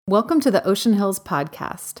Welcome to the Ocean Hills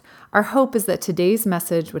podcast. Our hope is that today's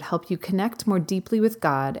message would help you connect more deeply with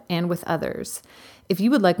God and with others. If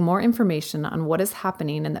you would like more information on what is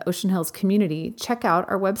happening in the Ocean Hills community, check out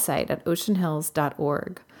our website at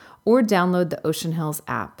oceanhills.org or download the Ocean Hills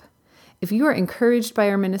app. If you are encouraged by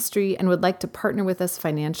our ministry and would like to partner with us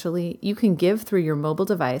financially, you can give through your mobile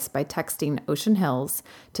device by texting Ocean Hills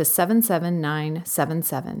to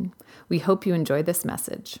 77977. We hope you enjoy this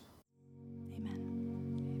message.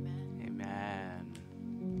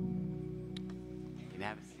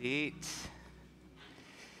 Seat.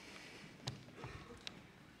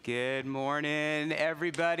 Good morning,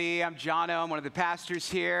 everybody. I'm Jono. I'm one of the pastors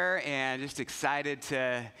here, and just excited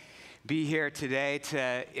to be here today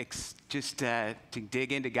to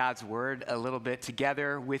dig into God's Word a little bit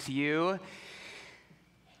together with you.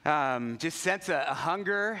 Just sense a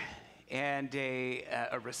hunger and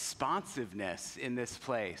a responsiveness in this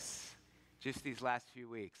place. Just these last few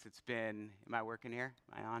weeks, it's been. Am I working here?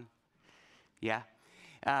 Am I on? Yeah.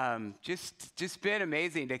 Just been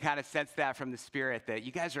amazing to kind of sense that from the Spirit, that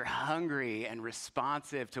you guys are hungry and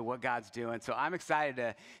responsive to what God's doing. So I'm excited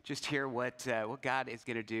to just hear what God is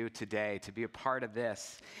going to do today, to be a part of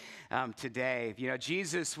this today. You know,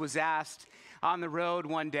 Jesus was asked on the road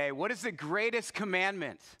one day, what is the greatest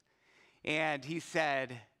commandment? And he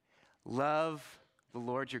said, love the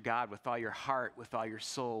Lord your God with all your heart, with all your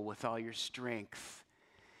soul, with all your strength,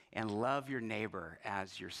 and love your neighbor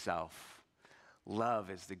as yourself. Love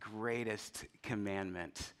is the greatest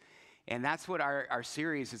commandment. And that's what our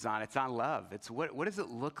series is on. It's on love. It's what does it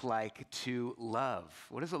look like to love?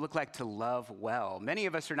 What does it look like to love well? Many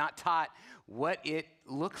of us are not taught what it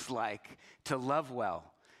looks like to love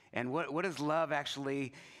well. And what does love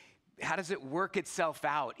actually, how does it work itself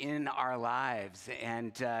out in our lives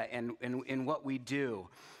and in what we do?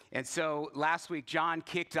 And so last week, John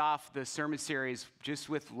kicked off the sermon series just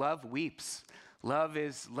with Love Weeps.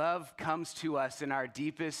 Love comes to us in our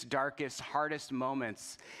deepest, darkest, hardest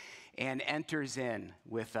moments and enters in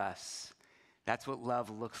with us. That's what love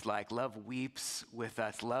looks like. Love weeps with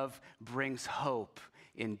us. Love brings hope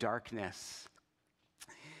in darkness.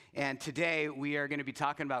 And today we are going to be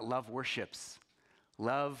talking about love worships.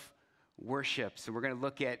 Love worships. And we're going to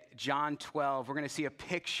look at John 12. We're going to see a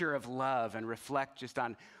picture of love and reflect just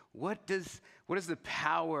on what does the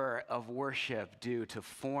power of worship do to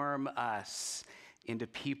form us into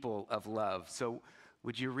people of love? So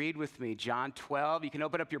would you read with me John 12? You can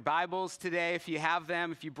open up your Bibles today if you have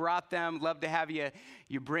them. If you brought them, love to have you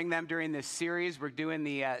bring them during this series. We're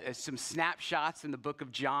doing some snapshots in the book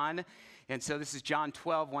of John. And so this is John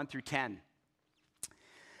 12, 1 through 10.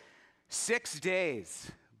 6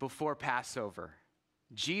 days before Passover,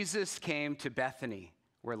 Jesus came to Bethany,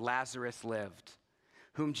 where Lazarus lived,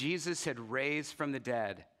 whom Jesus had raised from the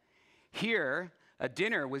dead. Here, a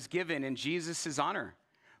dinner was given in Jesus' honor.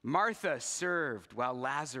 Martha served while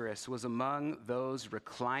Lazarus was among those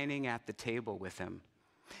reclining at the table with him.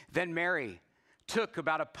 Then Mary took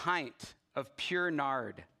about a pint of pure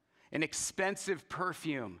nard, an expensive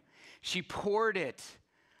perfume. She poured it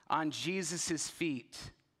on Jesus' feet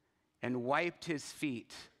and wiped his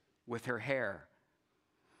feet with her hair.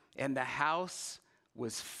 And the house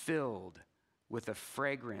was filled with the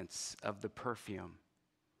fragrance of the perfume.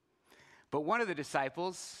 But one of the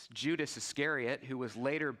disciples, Judas Iscariot, who was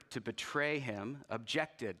later to betray him,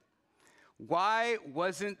 objected. Why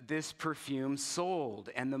wasn't this perfume sold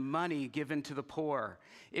and the money given to the poor?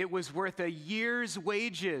 It was worth a year's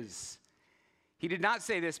wages. He did not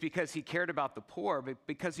say this because he cared about the poor, but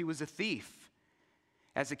because he was a thief.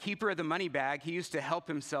 As a keeper of the money bag, he used to help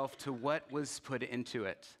himself to what was put into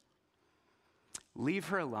it. Leave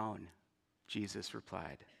her alone, Jesus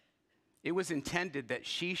replied. It was intended that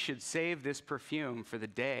she should save this perfume for the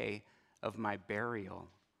day of my burial.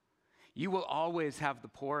 You will always have the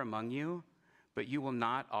poor among you, but you will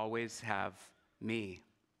not always have me.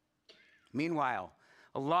 Meanwhile,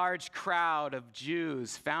 a large crowd of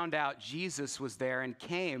Jews found out Jesus was there and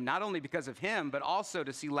came, not only because of him, but also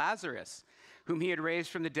to see Lazarus, whom he had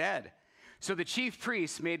raised from the dead. So the chief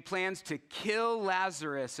priests made plans to kill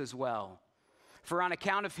Lazarus as well. For on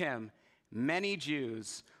account of him, many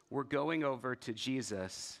Jews were going over to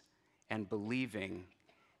Jesus and believing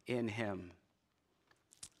in him.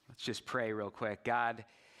 Let's just pray real quick. God,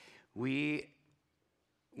 we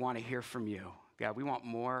want to hear from you. God, we want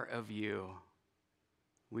more of you.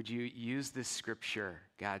 Would you use this scripture,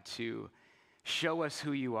 God, to show us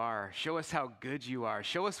who you are, show us how good you are,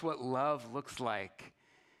 show us what love looks like.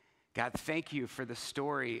 God, thank you for the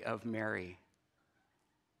story of Mary,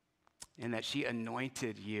 and that she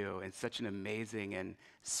anointed you in such an amazing and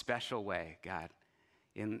special way, God.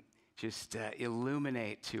 And just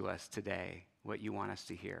illuminate to us today what you want us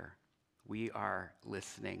to hear. We are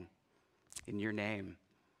listening. In your name,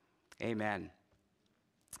 amen.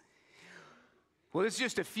 Well, it's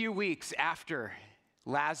just a few weeks after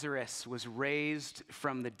Lazarus was raised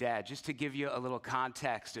from the dead. Just to give you a little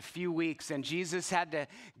context, a few weeks, and Jesus had to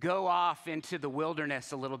go off into the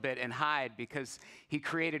wilderness a little bit and hide because he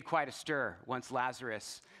created quite a stir once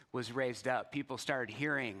Lazarus was raised up. People started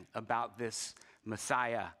hearing about this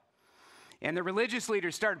Messiah. And the religious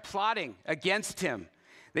leaders started plotting against him.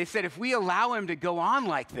 They said, if we allow him to go on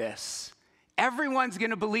like this, everyone's going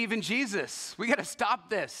to believe in Jesus. We got to stop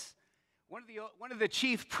this. One of the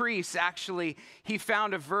chief priests, actually, he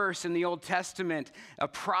found a verse in the Old Testament, a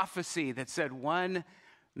prophecy that said one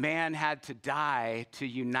man had to die to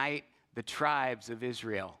unite the tribes of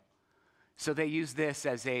Israel. So they used this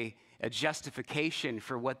as a justification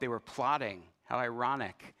for what they were plotting. How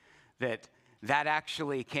ironic that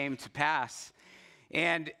actually came to pass.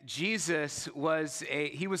 And Jesus was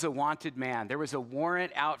a wanted man. There was a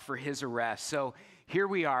warrant out for his arrest. So here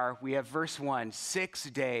we are. We have verse 1, 6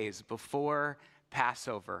 days before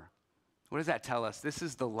Passover. What does that tell us? This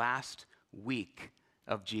is the last week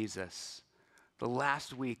of Jesus, the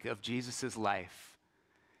last week of Jesus' life.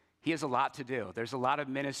 He has a lot to do. There's a lot of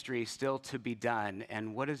ministry still to be done.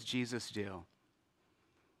 And what does Jesus do?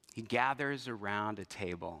 He gathers around a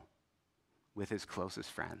table with his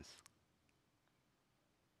closest friends.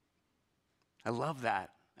 I love that.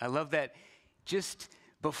 I love that just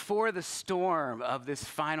before the storm of this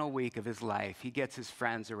final week of his life, he gets his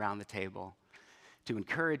friends around the table to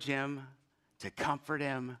encourage him, to comfort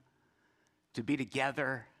him, to be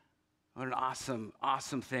together. What an awesome,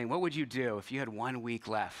 awesome thing. What would you do if you had 1 week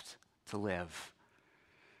left to live?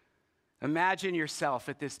 Imagine yourself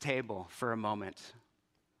at this table for a moment.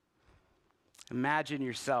 Imagine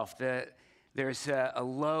yourself that there's a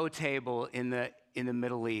low table in the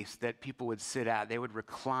Middle East that people would sit at. They would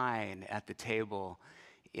recline at the table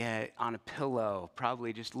on a pillow,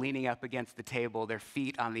 probably just leaning up against the table, their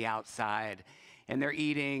feet on the outside. And they're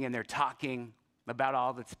eating and they're talking about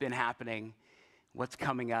all that's been happening, what's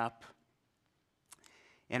coming up.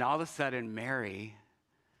 And all of a sudden, Mary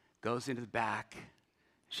goes into the back.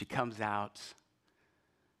 She comes out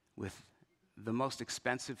with the most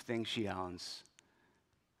expensive thing she owns.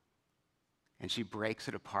 And she breaks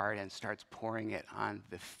it apart and starts pouring it on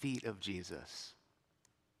the feet of Jesus.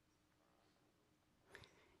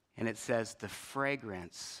 And it says, the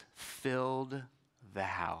fragrance filled the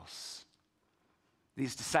house.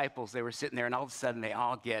 These disciples, they were sitting there, and all of a sudden they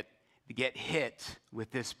all get hit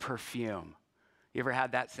with this perfume. You ever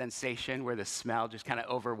had that sensation where the smell just kind of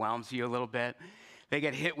overwhelms you a little bit? They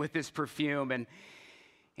get hit with this perfume, and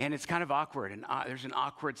it's kind of awkward, and there's an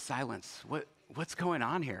awkward silence. What's going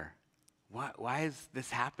on here? Why is this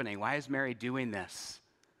happening? Why is Mary doing this?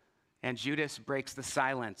 And Judas breaks the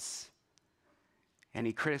silence, and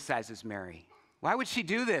he criticizes Mary. Why would she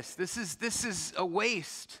do this? This is a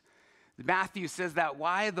waste. Matthew says that.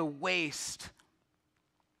 Why the waste?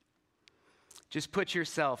 Just put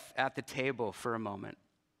yourself at the table for a moment.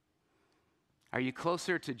 Are you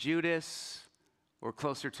closer to Judas or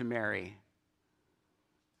closer to Mary?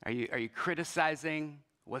 Are you criticizing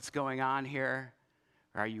what's going on here?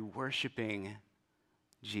 Or are you worshiping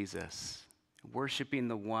Jesus? Worshiping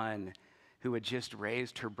the one who had just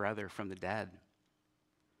raised her brother from the dead?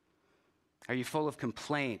 Are you full of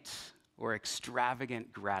complaint or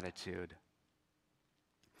extravagant gratitude?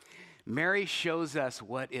 Mary shows us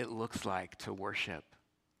what it looks like to worship,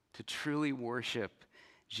 to truly worship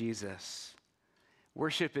Jesus.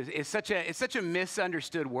 Worship is such a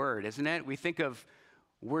misunderstood word, isn't it? We think of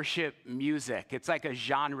worship music. It's like a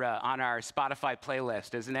genre on our Spotify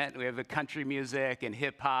playlist, isn't it? We have the country music and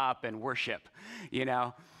hip hop and worship, you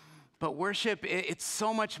know. But worship, it's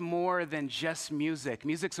so much more than just music.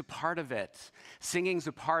 Music's a part of it. Singing's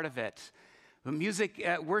a part of it. But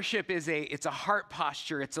worship it's a heart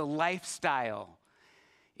posture. It's a lifestyle.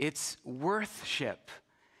 It's worship.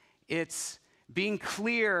 It's being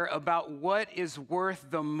clear about what is worth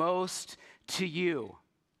the most to you.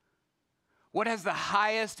 What has the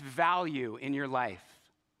highest value in your life?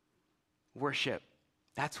 Worship.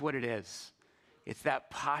 That's what it is. It's that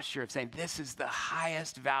posture of saying, this is the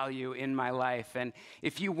highest value in my life. And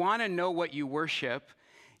if you want to know what you worship,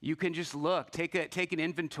 you can just look, take an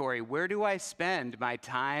inventory. Where do I spend my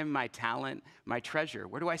time, my talent, my treasure?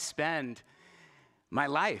 Where do I spend my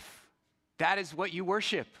life? That is what you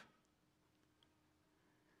worship.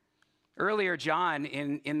 Earlier, John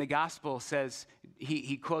in the gospel says,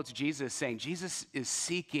 he quotes Jesus saying, Jesus is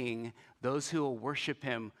seeking those who will worship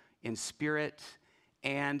him in spirit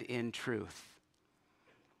and in truth.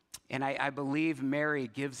 And I believe Mary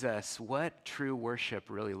gives us what true worship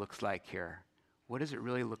really looks like here. What does it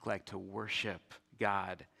really look like to worship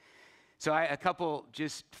God? So a couple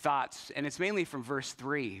just thoughts, and it's mainly from verse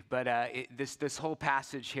 3, but this whole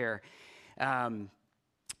passage here.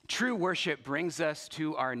 True worship brings us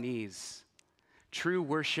to our knees. True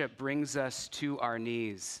worship brings us to our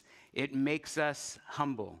knees. It makes us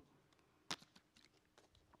humble.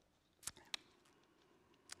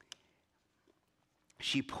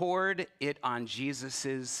 She poured it on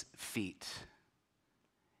Jesus' feet.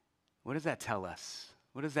 What does that tell us?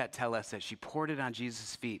 What does that tell us that she poured it on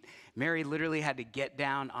Jesus' feet? Mary literally had to get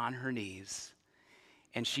down on her knees,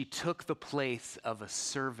 and she took the place of a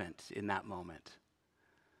servant in that moment.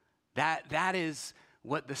 That is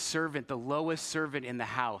what the servant, the lowest servant in the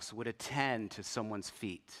house, would attend to someone's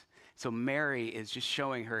feet. So Mary is just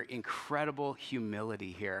showing her incredible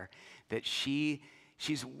humility here, that she's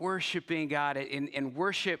worshiping God, and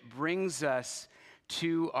worship brings us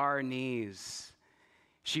to our knees.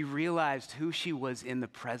 She realized who she was in the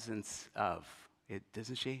presence of,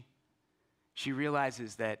 doesn't she? She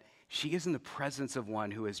realizes that she is in the presence of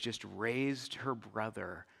one who has just raised her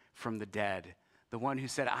brother from the dead, the one who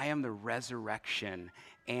said, I am the resurrection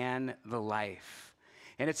and the life.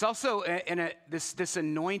 And it's also this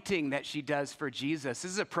anointing that she does for Jesus.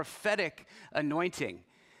 This is a prophetic anointing.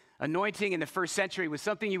 Anointing in the first century was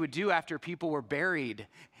something you would do after people were buried.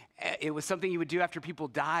 It was something you would do after people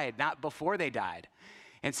died, not before they died.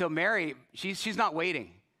 And so Mary, she's not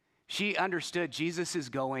waiting. She understood Jesus is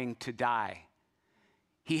going to die.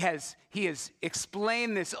 He has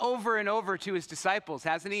explained this over and over to his disciples,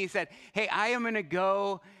 hasn't he? He said, hey, I am going to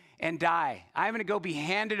go and die. I'm going to go be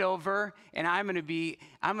handed over, and I'm going to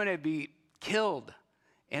be killed,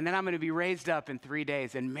 and then I'm going to be raised up in 3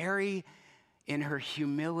 days. And Mary, in her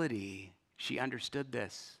humility, she understood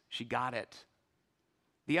this. She got it.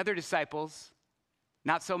 The other disciples,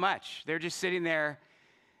 not so much. They're just sitting there.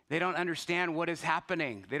 They don't understand what is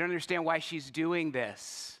happening. They don't understand why she's doing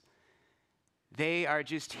this. They are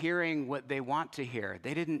just hearing what they want to hear.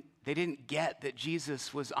 They didn't get that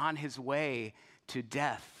Jesus was on his way to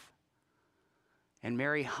death. And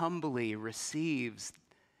Mary humbly receives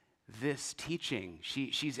this teaching.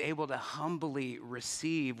 She's able to humbly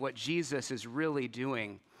receive what Jesus is really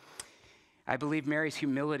doing. I believe Mary's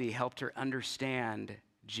humility helped her understand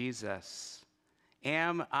Jesus.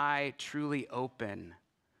 Am I truly open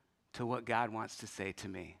to what God wants to say to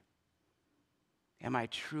me? Am I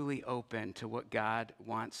truly open to what God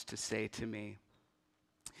wants to say to me?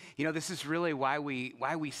 You know, this is really why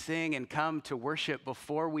we sing and come to worship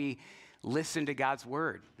before we listen to God's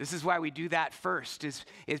word. This is why we do that first, is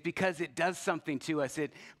because it does something to us.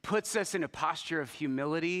 It puts us in a posture of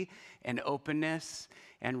humility and openness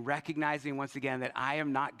and recognizing once again that I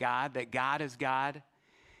am not God, that God is God,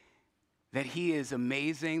 that he is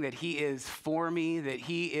amazing, that he is for me, that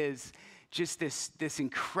he is just this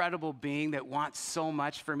incredible being that wants so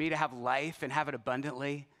much for me to have life and have it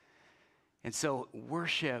abundantly. And so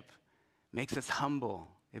worship makes us humble.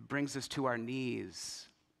 It brings us to our knees.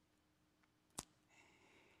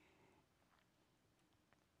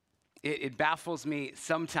 It baffles me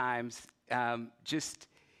sometimes, just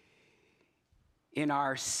in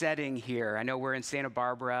our setting here. I know we're in Santa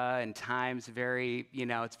Barbara, and time's very,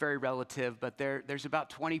 it's very relative, but there's about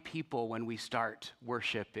 20 people when we start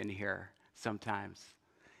worship in here sometimes.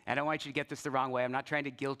 I don't want you to get this the wrong way. I'm not trying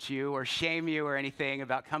to guilt you or shame you or anything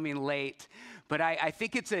about coming late, but I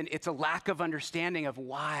think it's a lack of understanding of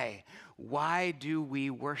why. Why do we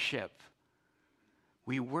worship?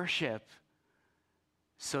 We worship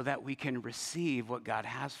so that we can receive what God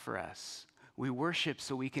has for us. We worship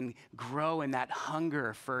so we can grow in that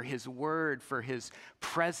hunger for his word, for his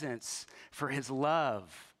presence, for his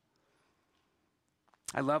love.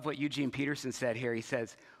 I love what Eugene Peterson said here. He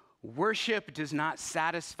says, worship does not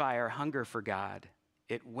satisfy our hunger for God.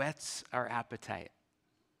 It whets our appetite.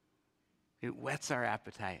 It whets our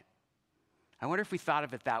appetite. I wonder if we thought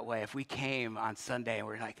of it that way, if we came on Sunday and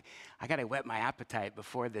we're like, I got to whet my appetite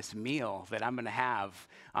before this meal that I'm going to have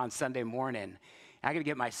on Sunday morning. I got to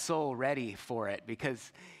get my soul ready for it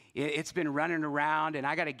because it's been running around, and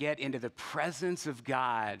I got to get into the presence of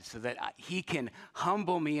God so that he can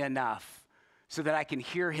humble me enough so that I can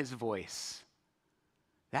hear his voice.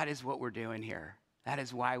 That is what we're doing here.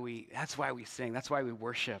 That's why we sing. That's why we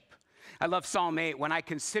worship. I love Psalm 8. When I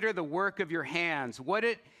consider the work of your hands,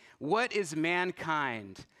 what is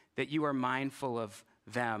mankind that you are mindful of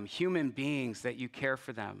them, human beings that you care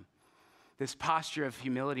for them? this posture of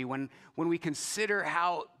humility, when we consider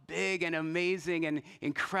how big and amazing and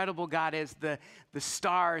incredible God is, the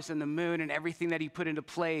stars and the moon and everything that he put into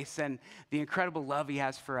place and the incredible love he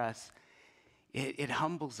has for us, it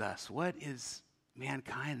humbles us. What is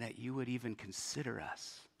mankind that you would even consider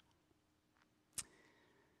us?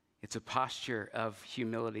 It's a posture of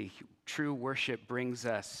humility. True worship brings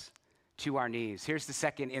us to our knees. Here's the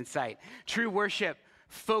second insight. True worship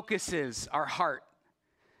focuses our heart.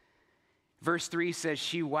 Verse 3 says,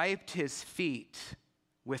 she wiped his feet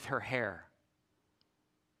with her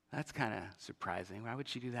That's kind of surprising. Why would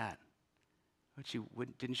she do that?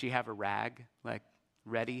 Didn't she have a rag like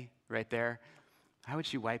ready right there? How would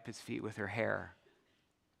she wipe his feet with her hair?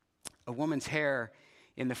 A woman's hair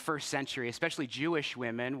in the first century, especially Jewish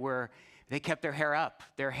women, they kept their hair up.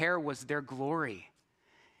 Their hair was their glory.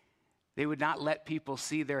 They would not let people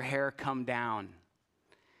see their hair come down.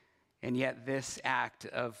 And yet this act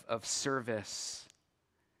of service,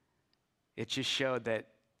 it just showed that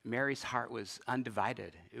Mary's heart was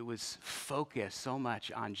undivided. It was focused so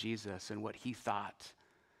much on Jesus and what he thought.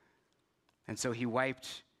 And so she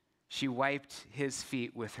wiped his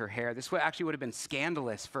feet with her hair. This actually would have been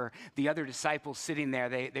scandalous for the other disciples sitting there.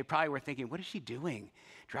 They probably were thinking, what is she doing?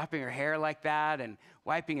 Dropping her hair like that and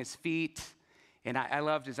wiping his feet. And I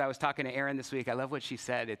loved, as I was talking to Erin this week, I love what she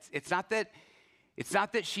said. It's not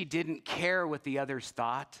that she didn't care what the others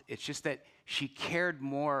thought. It's just that she cared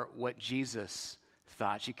more what Jesus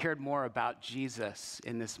thought. She cared more about Jesus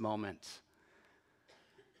in this moment.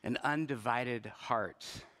 An undivided heart.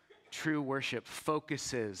 True worship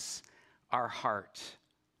focuses our heart.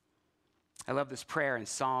 I love this prayer in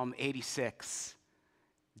Psalm 86.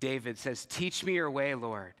 David says, teach me your way,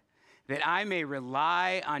 Lord, that I may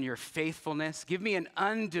rely on your faithfulness. Give me an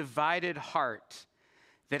undivided heart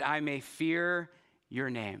that I may fear your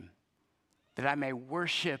name, that I may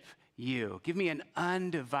worship you. Give me an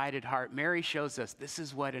undivided heart. Mary shows us this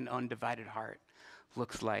is what an undivided heart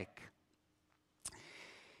looks like.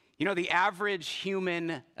 You know, the average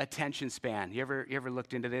human attention span, you ever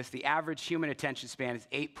looked into this? The average human attention span is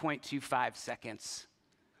 8.25 seconds.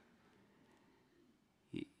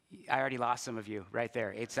 I already lost some of you right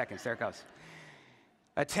there. 8 seconds, there it goes.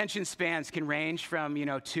 Attention spans can range from,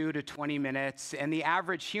 2 to 20 minutes, and the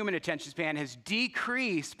average human attention span has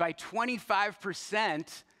decreased by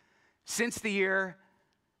 25% since the year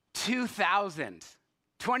 2000.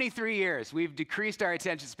 23 years, we've decreased our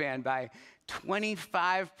attention span by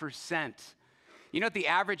 25%. You know what the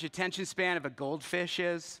average attention span of a goldfish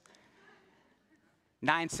is?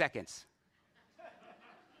 9 seconds.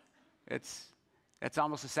 That's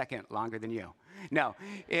almost a second longer than you. No,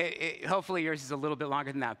 hopefully yours is a little bit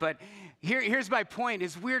longer than that. But here's my point: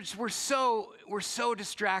 is we're so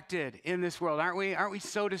distracted in this world, aren't we? Aren't we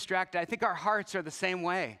so distracted? I think our hearts are the same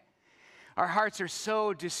way. Our hearts are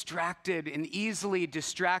so distracted and easily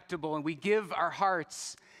distractible, and we give our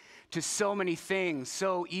hearts to so many things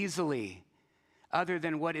so easily, other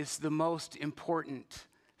than what is the most important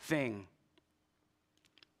thing.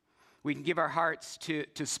 We can give our hearts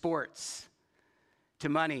to sports, to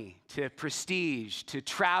money, to prestige, to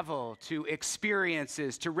travel, to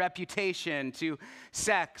experiences, to reputation, to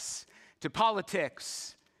sex, to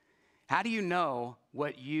politics. How do you know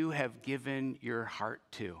what you have given your heart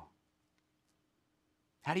to?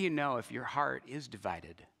 How do you know if your heart is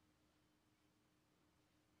divided?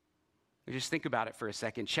 Just think about it for a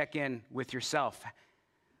second. Check in with yourself.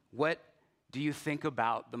 What do you think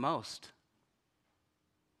about the most?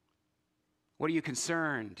 What are you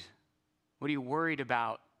concerned? What are you worried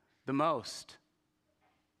about the most?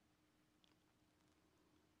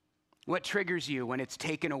 What triggers you when it's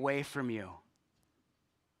taken away from you?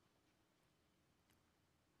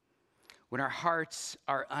 When our hearts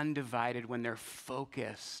are undivided, when they're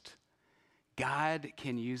focused, God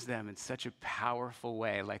can use them in such a powerful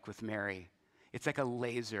way, like with Mary. It's like a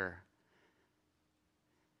laser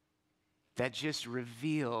that just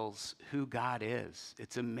reveals who God is.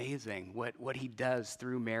 It's amazing what he does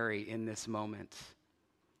through Mary in this moment.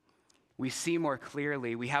 We see more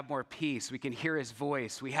clearly. We have more peace. We can hear his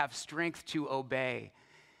voice. We have strength to obey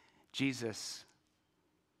Jesus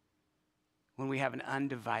when we have an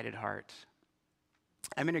undivided heart.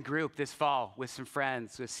 I'm in a group this fall with some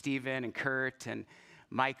friends, with Stephen and Kurt and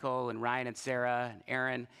Michael and Ryan and Sarah and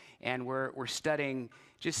Aaron, and we're studying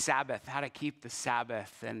just Sabbath, how to keep the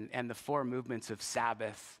Sabbath and the 4 movements of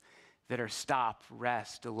Sabbath that are stop,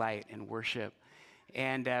 rest, delight, and worship.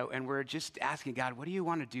 And we're just asking God, what do you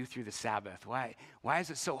want to do through the Sabbath? Why is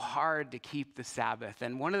it so hard to keep the Sabbath?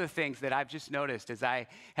 And one of the things that I've just noticed as I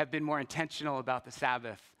have been more intentional about the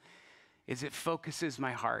Sabbath is it focuses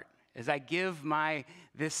my heart. as I give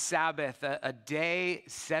this Sabbath a day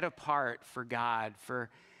set apart for God, for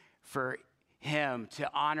him, to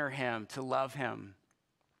honor him, to love him,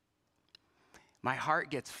 my heart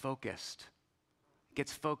gets focused. It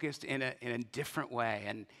gets focused in a different way,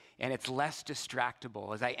 and it's less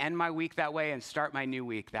distractible as I end my week that way and start my new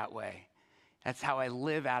week that way. That's how I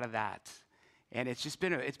live out of that. And it's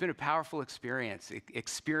been a powerful experience,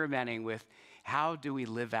 experimenting with how do we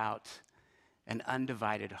live out an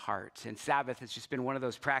undivided heart. And Sabbath has just been one of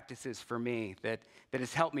those practices for me that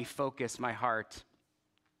has helped me focus my heart.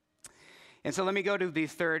 And so let me go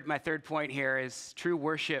to my third point here is true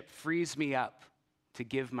worship frees me up to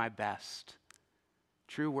give my best.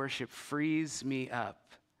 True worship frees me up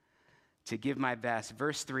to give my best.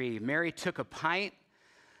 Verse 3, Mary took a pint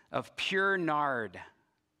of pure nard.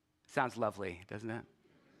 Sounds lovely, doesn't it?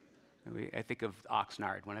 I think of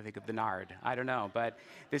Oxnard when I think of the nard. I don't know, but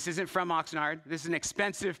this isn't from Oxnard. This is an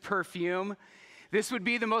expensive perfume. This would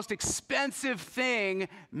be the most expensive thing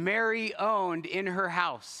Mary owned in her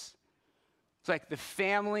house. It's like the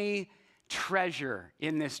family treasure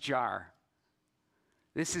in this jar.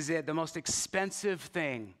 This is it, the most expensive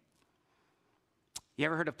thing. You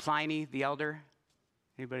ever heard of Pliny the Elder?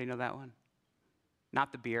 Anybody know that one?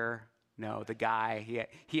 Not the beer. No, the guy.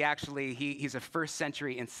 He's a first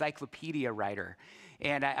century encyclopedia writer.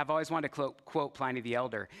 And I've always wanted to quote Pliny the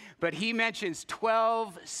Elder. But he mentions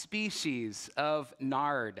 12 species of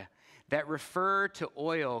nard that refer to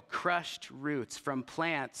oil crushed roots from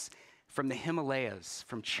plants from the Himalayas,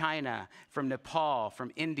 from China, from Nepal,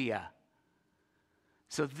 from India.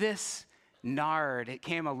 So this nard, it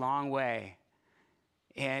came a long way.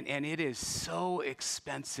 And it is so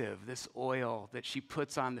expensive, this oil that she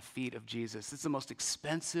puts on the feet of Jesus. It's the most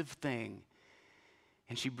expensive thing.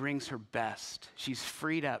 And she brings her best. She's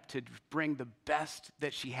freed up to bring the best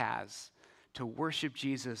that she has to worship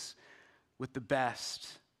Jesus with the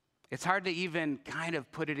best. It's hard to even kind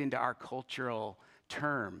of put it into our cultural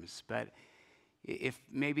terms, but if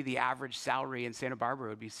maybe the average salary in Santa Barbara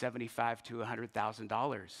would be $75,000 to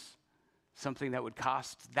 $100,000, something that would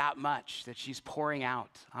cost that much that she's pouring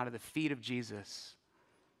out onto the feet of Jesus.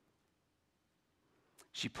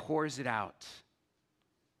 She pours it out,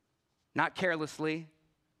 not carelessly,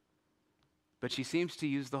 but she seems to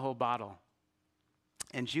use the whole bottle.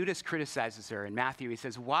 And Judas criticizes her in Matthew. He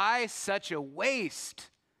says, "Why such a waste?"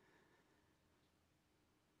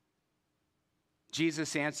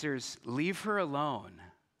 Jesus answers, "Leave her alone."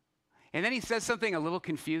 And then he says something a little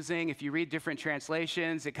confusing. If you read different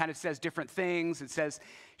translations, it kind of says different things. It says,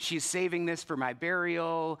 she's saving this for my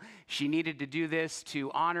burial. She needed to do this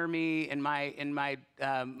to honor me in my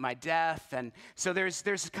death. And so there's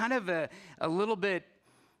kind of a little bit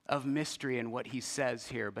of mystery in what he says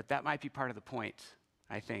here, but that might be part of the point,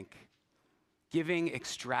 I think. Giving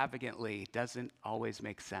extravagantly doesn't always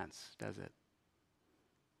make sense, does it?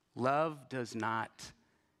 Love does not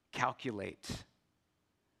calculate.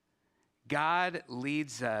 God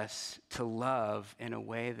leads us to love in a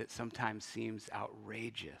way that sometimes seems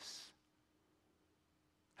outrageous.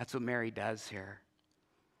 That's what Mary does here.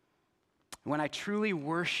 When I truly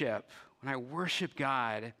worship, when I worship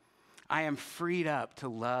God, I am freed up to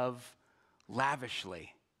love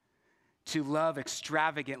lavishly, to love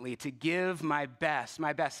extravagantly, to give my best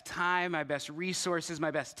time, my best resources,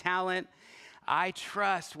 my best talent. I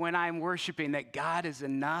trust when I'm worshiping that God is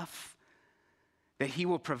enough, that he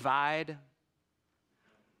will provide.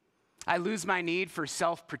 I lose my need for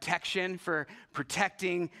self-protection, for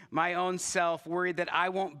protecting my own self, worried that I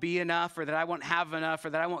won't be enough or that I won't have enough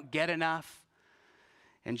or that I won't get enough.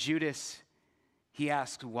 And Judas, he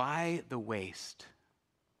asks, why the waste?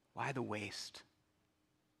 Why the waste?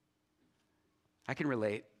 I can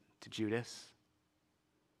relate to Judas.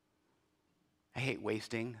 I hate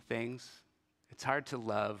wasting things. It's hard to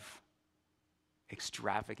love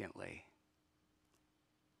extravagantly.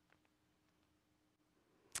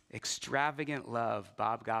 Extravagant love,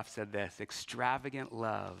 Bob Goff said this, extravagant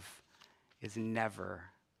love is never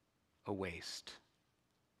a waste.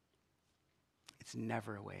 It's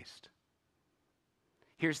never a waste.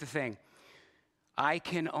 Here's the thing. I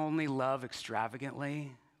can only love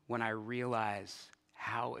extravagantly when I realize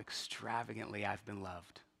how extravagantly I've been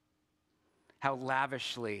loved, how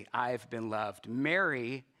lavishly I've been loved.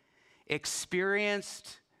 Mary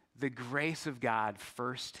experienced the grace of God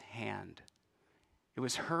firsthand. It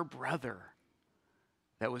was her brother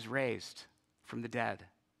that was raised from the dead.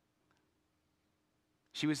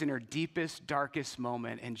 She was in her deepest, darkest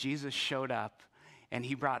moment, and Jesus showed up, and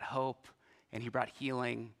he brought hope, and he brought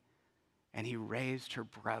healing, and he raised her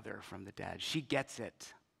brother from the dead. She gets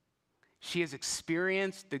it. She has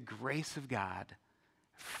experienced the grace of God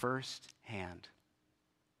firsthand.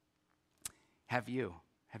 Have you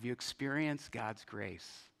experienced God's grace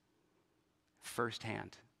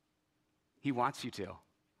firsthand? He wants you to.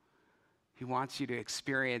 He wants you to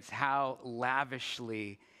experience how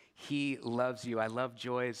lavishly he loves you. I love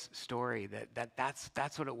Joy's story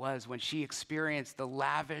that's what it was when she experienced the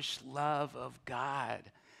lavish love of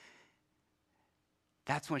God.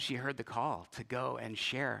 That's when she heard the call to go and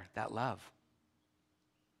share that love.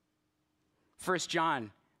 1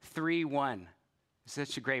 John 3:1,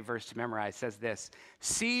 such a great verse to memorize, says this: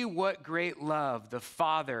 "See what great love the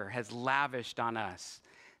Father has lavished on us,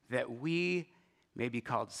 that we may be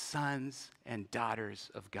called sons and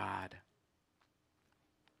daughters of God."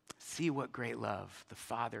 See what great love the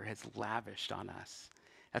Father has lavished on us.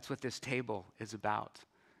 That's what this table is about,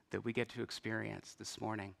 that we get to experience this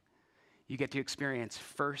morning. You get to experience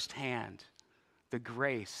firsthand the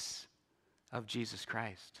grace of Jesus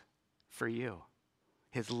Christ for you.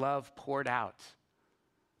 His love poured out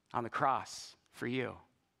on the cross for you.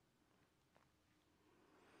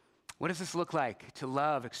 What does this look like to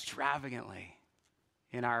love extravagantly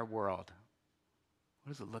in our world? What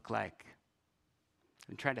does it look like?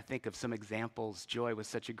 I'm trying to think of some examples. Joy was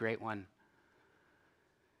such a great one.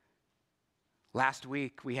 Last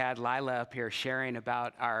week, we had Lila up here sharing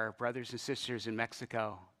about our brothers and sisters in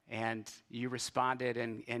Mexico, and you responded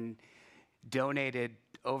and donated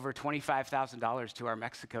over $25,000 to our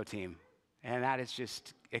Mexico team. And that is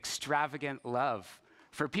just extravagant love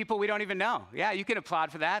for people we don't even know. Yeah, you can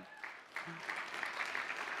applaud for that.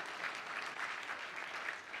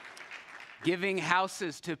 Giving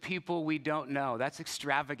houses to people we don't know. That's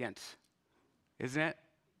extravagant, isn't it?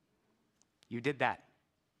 You did that.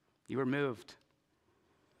 You were moved.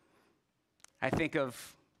 I think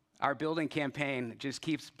of our building campaign. It just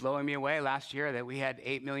keeps blowing me away. Last year that we had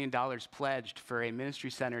 $8 million pledged for a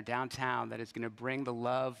ministry center downtown that is going to bring the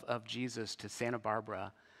love of Jesus to Santa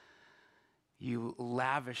Barbara. You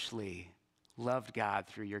lavishly loved God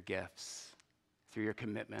through your gifts, through your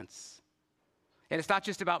commitments. And it's not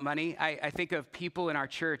just about money. I think of people in our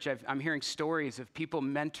church. I'm hearing stories of people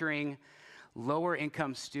mentoring lower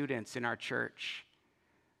income students in our church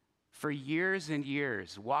for years and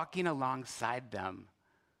years, walking alongside them,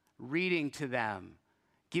 reading to them,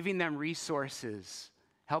 giving them resources,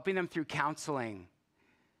 helping them through counseling.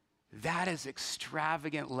 That is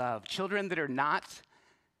extravagant love. Children that are not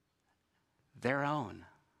their own.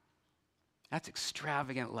 That's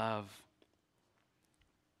extravagant love.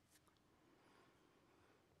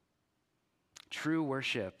 True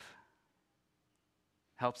worship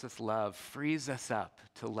helps us love, frees us up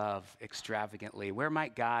to love extravagantly. Where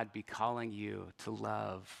might God be calling you to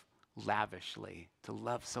love lavishly, to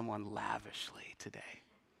love someone lavishly today?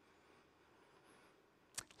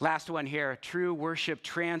 Last one here. True worship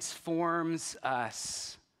transforms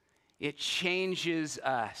us. It changes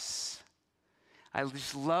us. I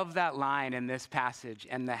just love that line in this passage.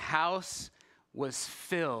 And the house was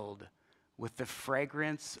filled with the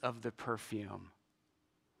fragrance of the perfume.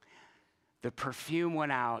 The perfume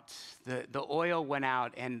went out, the oil went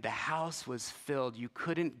out, and the house was filled. You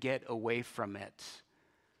couldn't get away from it.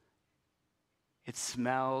 It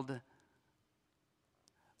smelled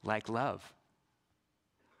like love.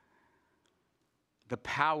 The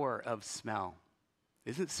power of smell.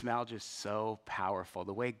 Isn't smell just so powerful?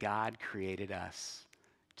 The way God created us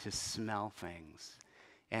to smell things.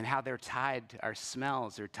 And how they're tied, our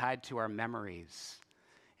smells are tied to our memories.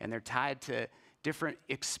 And they're tied to different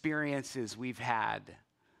experiences we've had.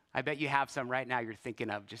 I bet you have some right now you're thinking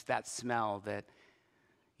of, just that smell, that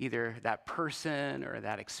either that person or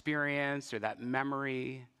that experience or that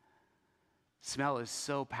memory. Smell is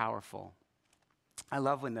so powerful. I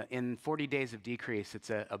love when in 40 Days of Decrease, it's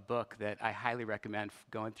a book that I highly recommend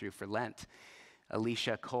going through for Lent.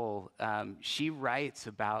 Alicia Cole, she writes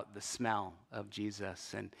about the smell of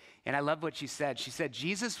Jesus. And I love what she said. She said,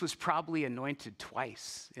 Jesus was probably anointed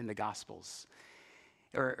twice in the Gospels,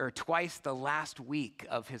 or twice the last week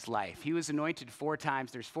of his life. He was anointed 4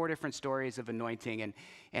 times. There's 4 different stories of anointing.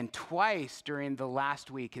 And twice during the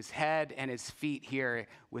last week, his head and his feet here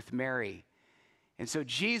with Mary. And so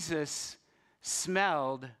Jesus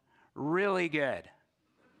smelled really good.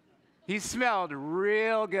 He smelled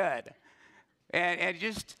real good. And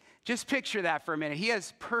just picture that for a minute. He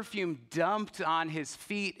has perfume dumped on his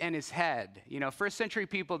feet and his head. You know, first century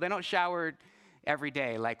people, they don't shower every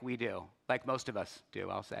day like we do, like most of us do,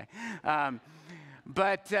 I'll say.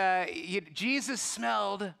 But Jesus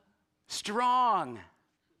smelled strong.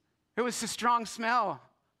 It was a strong smell.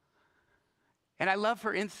 And I love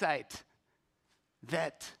her insight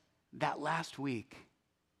that last week,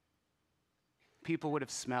 people would have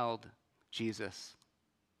smelled Jesus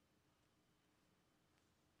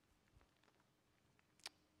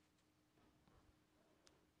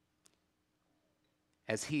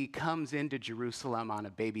as he comes into Jerusalem on a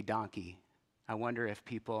baby donkey, I wonder if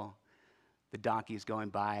the donkey's going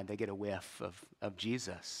by and they get a whiff of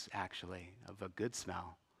Jesus, actually, of a good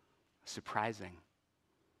smell. Surprising.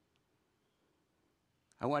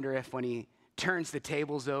 I wonder if when he turns the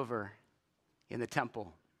tables over in the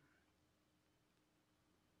temple,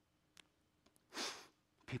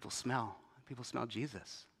 people smell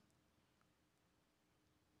Jesus.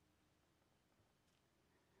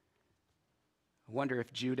 I wonder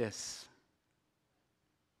if Judas,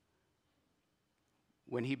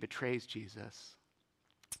 when he betrays Jesus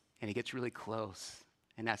and he gets really close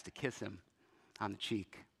and has to kiss him on the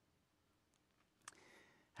cheek,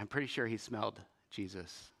 I'm pretty sure he smelled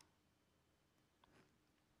Jesus.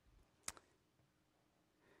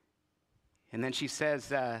 And then she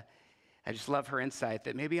says, I just love her insight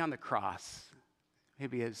that maybe on the cross,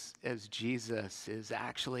 maybe as Jesus is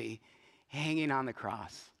actually hanging on the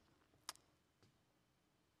cross,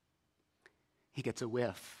 he gets a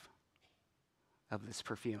whiff of this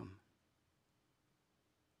perfume.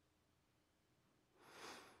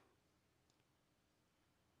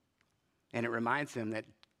 And it reminds him that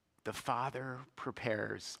the Father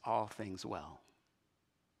prepares all things well.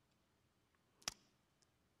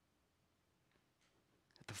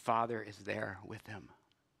 That the Father is there with him.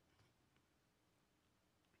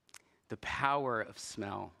 The power of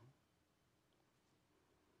smell.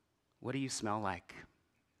 What do you smell like?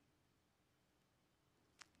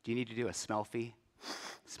 Do you need to do a smell-fee?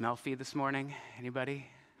 Smell-fee this morning? Anybody?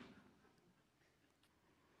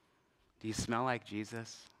 Do you smell like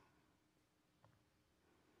Jesus?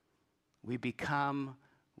 We become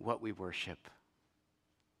what we worship.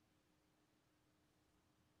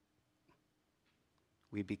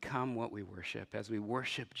 We become what we worship. As we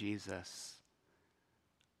worship Jesus,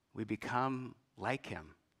 we become like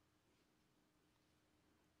him.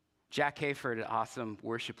 Jack Hayford, an awesome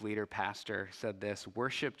worship leader, pastor, said this: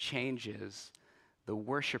 worship changes the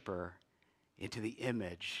worshiper into the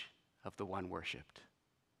image of the one worshiped.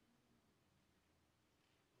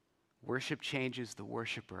 Worship changes the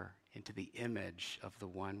worshiper into the image of the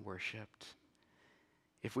one worshiped.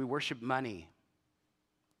 If we worship money,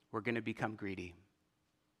 we're going to become greedy.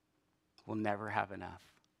 We'll never have enough.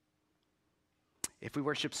 If we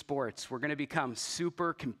worship sports, we're going to become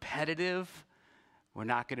super competitive. We're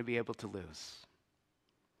not going to be able to lose.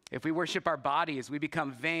 If we worship our bodies, we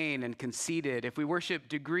become vain and conceited. If we worship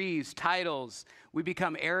degrees, titles, we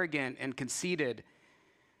become arrogant and conceited.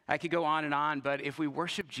 I could go on, but if we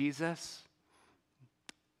worship Jesus,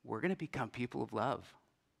 we're going to become people of love.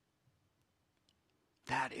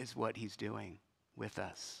 That is what he's doing with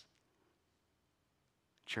us.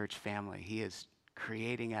 Church family, he is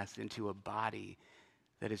creating us into a body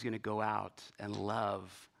that is going to go out and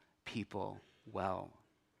love people well.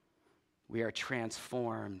 We are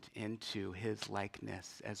transformed into his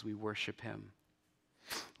likeness as we worship him.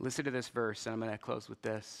 Listen to this verse, and I'm going to close with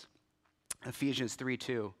this. Ephesians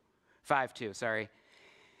 5:2.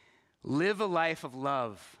 Live a life of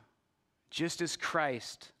love, just as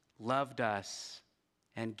Christ loved us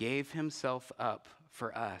and gave himself up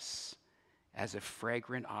for us as a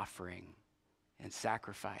fragrant offering and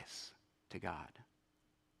sacrifice to God.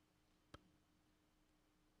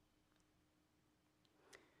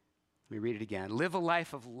 Let me read it again. Live a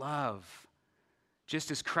life of love,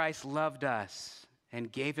 just as Christ loved us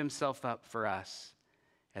and gave himself up for us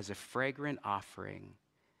as a fragrant offering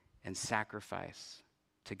and sacrifice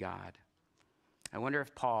to God. I wonder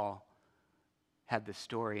if Paul had this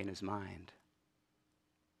story in his mind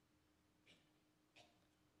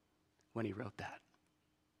when he wrote that.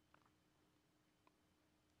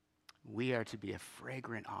 We are to be a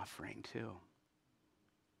fragrant offering too.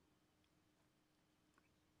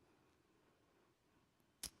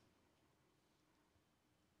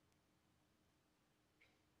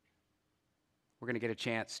 We're going to get a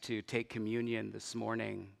chance to take communion this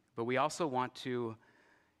morning, but we also want to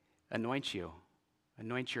anoint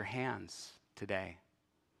your hands today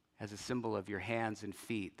as a symbol of your hands and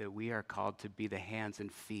feet, that we are called to be the hands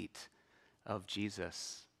and feet of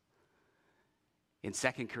Jesus. In 2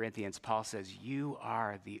 Corinthians, Paul says, you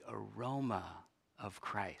are the aroma of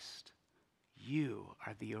Christ. You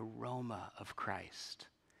are the aroma of Christ.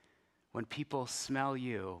 When people smell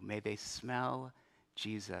you, may they smell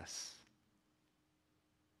Jesus.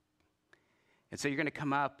 And so you're going to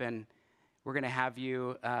come up and we're going to have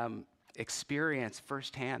you experience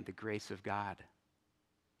firsthand the grace of God,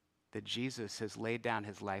 that Jesus has laid down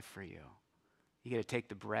his life for you. You get to take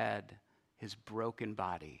the bread, his broken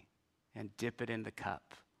body, and dip it in the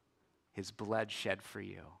cup, his blood shed for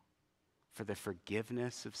you, for the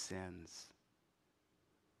forgiveness of sins.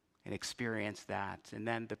 and experience that. And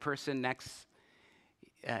then the person next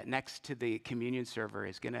to the communion server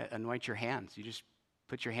is going to anoint your hands. You just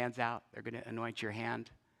put your hands out. They're going to anoint your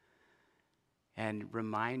hand and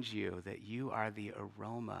remind you that you are the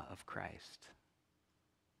aroma of Christ.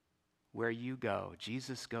 Where you go,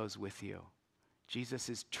 Jesus goes with you. Jesus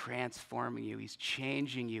is transforming you. He's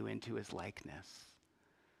changing you into his likeness.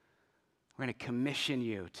 We're going to commission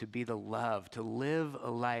you to be the love, to live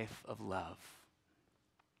a life of love.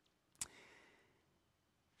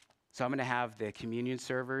 So I'm going to have the communion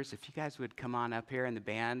servers, if you guys would come on up here, and the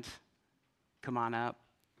band, come on up.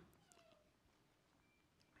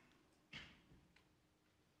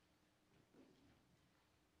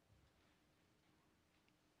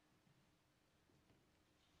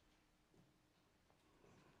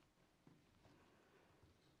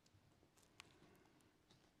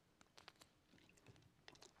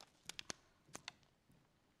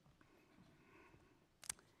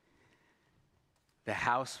 The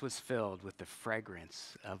house was filled with the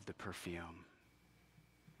fragrance of the perfume.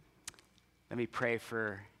 Let me pray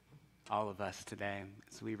for all of us today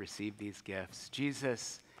as we receive these gifts.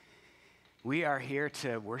 Jesus, we are here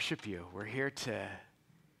to worship you. We're here to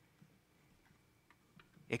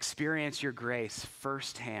experience your grace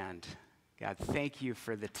firsthand. God, thank you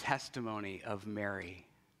for the testimony of Mary,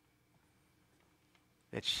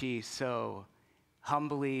 that she so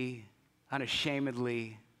humbly,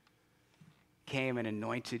 unashamedly came and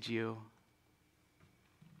anointed you.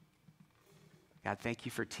 God, thank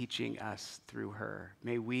you for teaching us through her.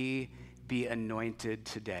 May we be anointed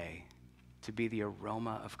today to be the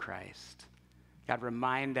aroma of Christ. God,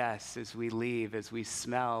 remind us as we leave, as we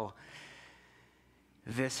smell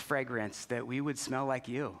this fragrance, that we would smell like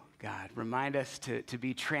you, God. Remind us to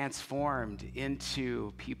be transformed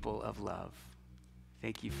into people of love.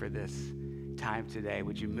 Thank you for this time today.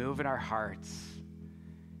 Would you move in our hearts?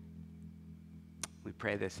 We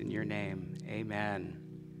pray this in your name. Amen.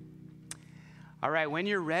 All right, when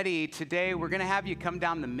you're ready, today we're going to have you come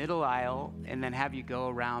down the middle aisle and then have you go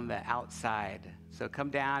around the outside. So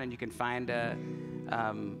come down and you can find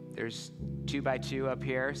there's 2x2 up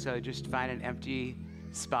here. So just find an empty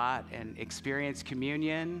spot and experience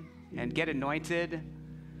communion and get anointed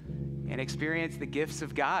and experience the gifts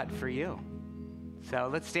of God for you.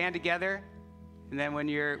 So let's stand together. And then when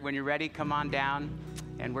you're ready, come on down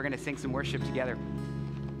and we're going to sing some worship together.